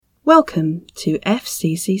Welcome to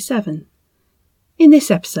FCC7. In this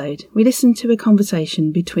episode, we listen to a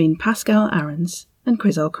conversation between Pascal Arons and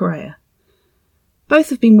Chryssol Correa.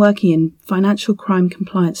 Both have been working in financial crime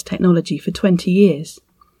compliance technology for 20 years.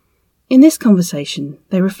 In this conversation,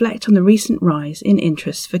 they reflect on the recent rise in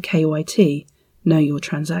interest for KYT, Know Your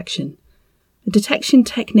Transaction, a detection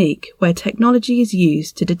technique where technology is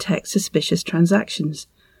used to detect suspicious transactions,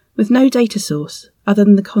 with no data source other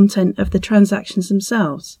than the content of the transactions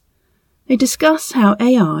themselves. They discuss how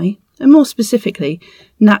AI, and more specifically,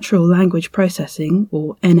 natural language processing,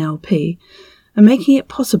 or NLP, are making it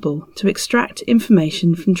possible to extract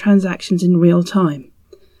information from transactions in real time.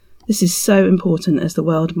 This is so important as the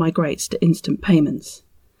world migrates to instant payments.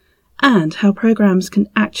 And how programs can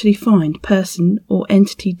actually find person or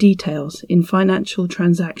entity details in financial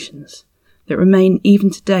transactions that remain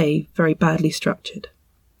even today very badly structured.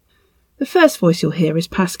 The first voice you'll hear is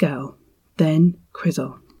Pascal, then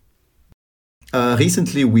Chryssol.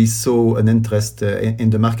 Recently, we saw an interest in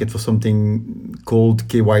the market for something called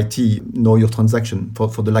KYT, Know Your Transaction, for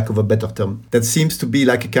the lack of a better term. That seems to be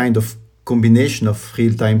like a kind of combination of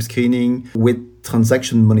real-time screening with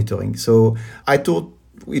transaction monitoring. So I thought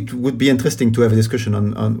it would be interesting to have a discussion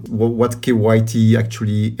on what KYT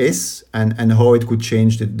actually is and how it could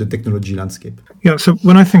change the technology landscape. Yeah, so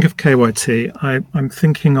when I think of KYT, I'm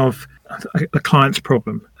thinking of a client's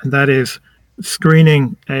problem, and that is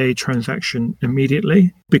screening a transaction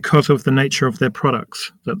immediately because of the nature of their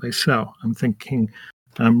products that they sell. I'm thinking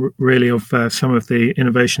really of some of the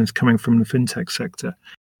innovations coming from the fintech sector.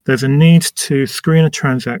 There's a need to screen a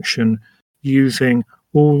transaction using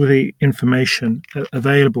all the information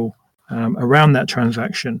available around that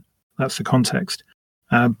transaction. That's the context.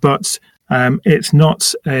 But it's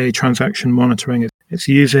not a transaction monitoring. It's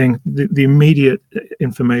using the immediate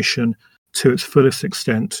information to its fullest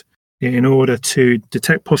extent in order to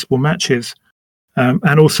detect possible matches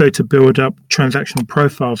and also to build up transactional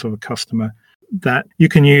profiles of a customer that you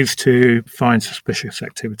can use to find suspicious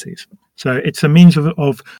activities. So it's a means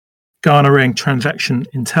of garnering transaction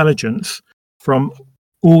intelligence from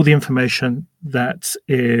all the information that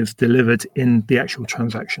is delivered in the actual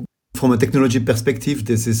transaction. From a technology perspective,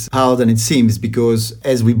 this is harder than it seems because,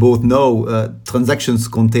 as we both know, transactions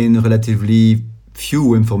contain relatively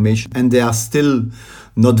few information and they are still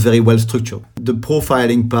not very well structured. The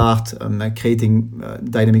profiling part, creating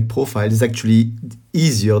dynamic profiles, is actually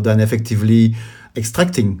easier than effectively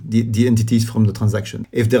extracting the entities from the transaction.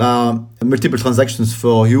 If there are multiple transactions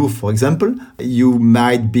for you, for example, you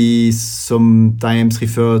might be sometimes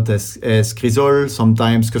referred as Chryssol,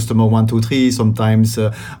 sometimes customer 123, sometimes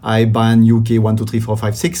IBAN UK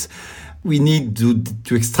 123456. We need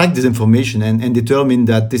to extract this information and determine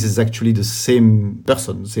that this is actually the same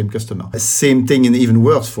person, the same customer. Same thing and even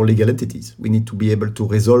worse for legal entities. We need to be able to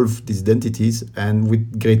resolve these identities and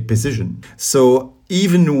with great precision. So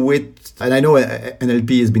even with, and I know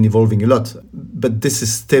NLP has been evolving a lot, but this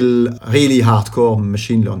is still really hardcore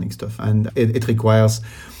machine learning stuff and it requires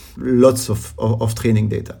lots of training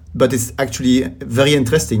data. But it's actually very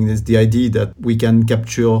interesting is the idea that we can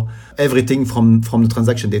capture everything from the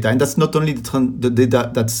transaction data. And that's not only the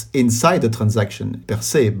data that's inside the transaction per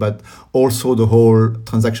se, but also the whole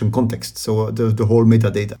transaction context, so the whole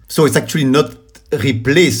metadata. So it's actually not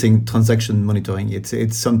replacing transaction monitoring.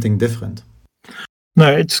 It's something different.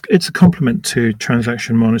 No, it's a complement to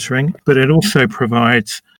transaction monitoring, but it also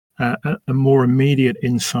provides a more immediate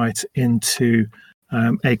insight into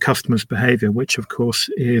a customer's behavior, which of course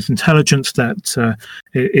is intelligence that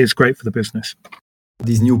is great for the business.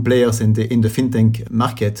 These new players in the fintech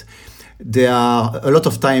market, they are a lot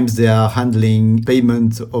of times they are handling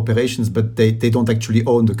payment operations, but they don't actually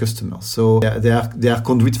own the customer. So they are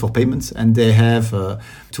conduits for payments, and they have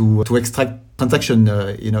to extract transaction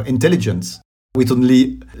intelligence with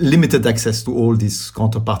only limited access to all this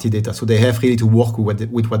counterparty data. So they have really to work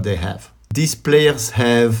with what they have. These players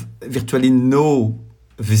have virtually no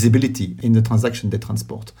visibility in the transaction they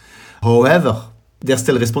transport. However, they're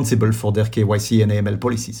still responsible for their KYC and AML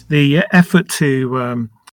policies. The effort to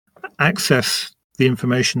access the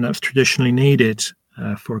information that's traditionally needed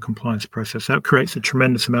for a compliance process, that creates a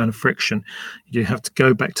tremendous amount of friction. You have to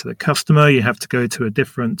go back to the customer, you have to go to a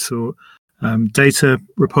different data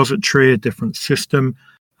repository, a different system.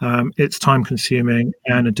 It's time consuming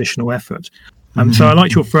and additional effort. So I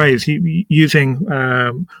like your phrase, using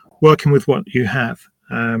working with what you have,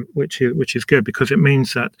 which is good because it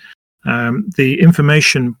means that the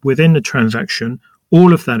information within the transaction,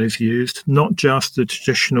 all of that is used, not just the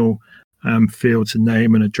traditional fields, the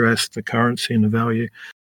name and address, the currency and the value.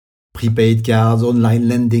 prepaid cards, online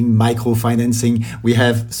lending, microfinancing. We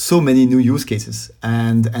have so many new use cases,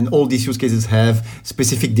 and all these use cases have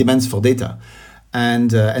specific demands for data.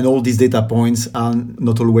 And all these data points are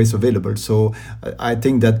not always available. So I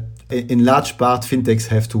think that in large part, fintechs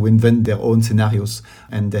have to invent their own scenarios,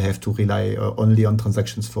 and they have to rely only on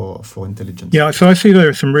transactions for intelligence. Yeah, so I see there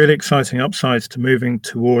are some really exciting upsides to moving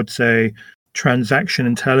towards a transaction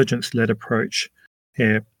intelligence-led approach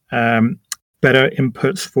here. Better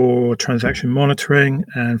inputs for transaction monitoring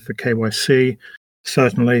and for KYC.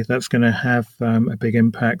 Certainly, that's going to have a big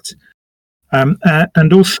impact.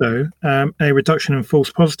 And also a reduction in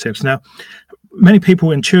false positives. Now, many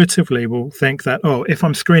people intuitively will think that, if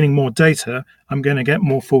I'm screening more data, I'm going to get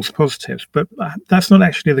more false positives. But that's not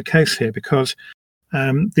actually the case here, because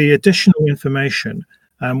the additional information,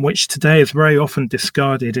 which today is very often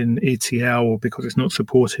discarded in ETL or because it's not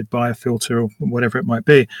supported by a filter or whatever it might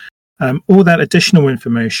be, all that additional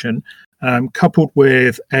information, coupled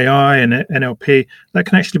with AI and NLP, that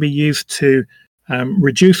can actually be used to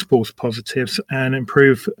reduce false positives and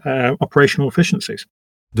improve operational efficiencies.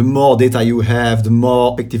 The more data you have, the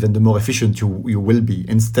more effective and the more efficient you will be,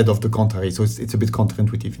 instead of the contrary. So it's a bit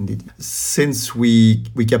counterintuitive indeed. Since we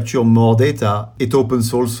capture more data, it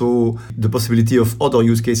opens also the possibility of other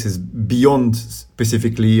use cases beyond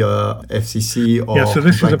specifically FCC or... Yeah, so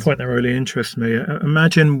this is a point that really interests me.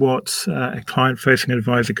 Imagine what a client-facing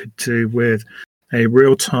advisor could do with a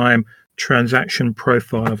real-time transaction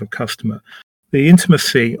profile of a customer. The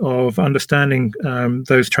intimacy of understanding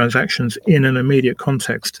those transactions in an immediate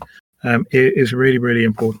context is really, really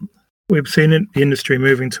important. We've seen the industry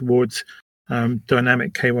moving towards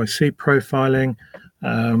dynamic KYC profiling,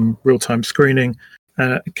 real-time screening.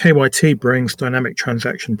 KYT brings dynamic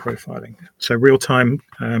transaction profiling, so real-time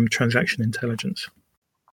transaction intelligence.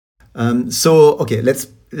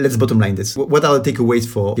 Let's bottom line this. What are the takeaways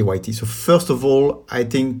for KYT? So first of all, I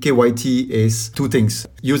think KYT is two things.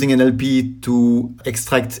 Using NLP to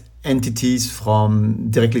extract entities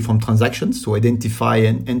directly from transactions, so identify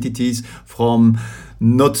entities from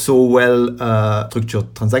not so well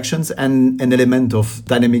structured transactions, and an element of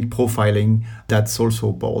dynamic profiling that's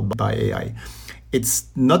also powered by AI. It's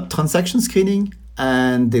not transaction screening,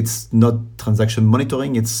 and it's not transaction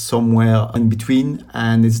monitoring. It's somewhere in between,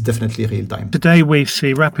 and it's definitely real time. Today, we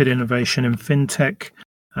see rapid innovation in fintech,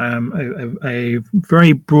 a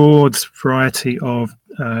very broad variety of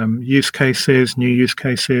use cases, new use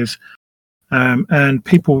cases, and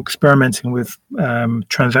people experimenting with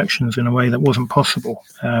transactions in a way that wasn't possible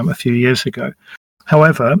a few years ago.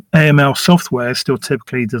 However, AML software is still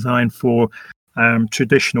typically designed for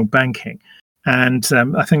traditional banking. And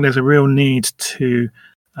I think there's a real need to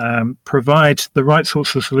provide the right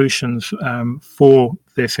sorts of solutions for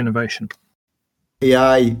this innovation.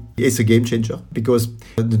 AI is a game changer, because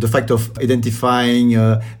the fact of identifying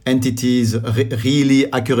entities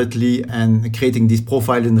really accurately and creating this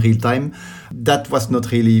profile in real time, that was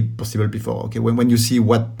not really possible before. Okay, when you see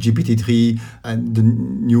what GPT-3 and the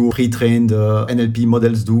new pre-trained NLP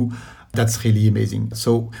models do, that's really amazing.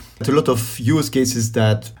 So it's a lot of use cases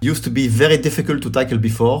that used to be very difficult to tackle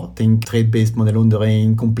before. Think trade-based money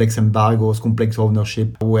laundering, complex embargoes, complex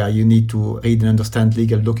ownership, where you need to read and understand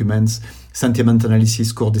legal documents, sentiment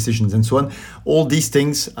analysis, court decisions, and so on. All these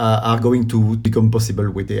things are going to become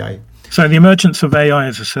possible with AI. So the emergence of AI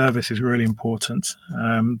as a service is really important.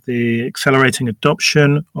 The accelerating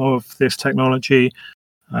adoption of this technology,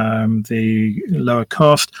 the lower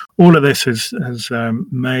cost, all of this has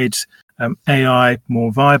made AI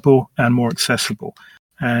more viable and more accessible.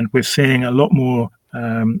 And we're seeing a lot more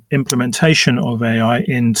implementation of AI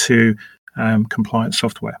into compliance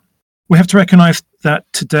software. We have to recognize that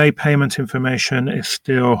today payment information is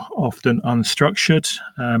still often unstructured.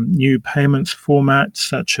 New payments formats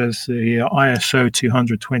such as the ISO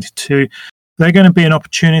 20022, they're going to be an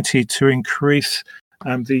opportunity to increase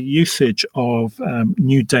the usage of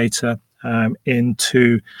new data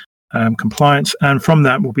into compliance, and from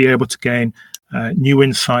that we'll be able to gain new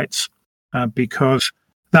insights because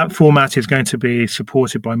that format is going to be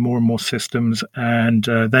supported by more and more systems, and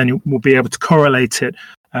then we'll be able to correlate it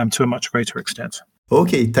to a much greater extent.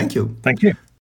 Okay, thank you. Thank you.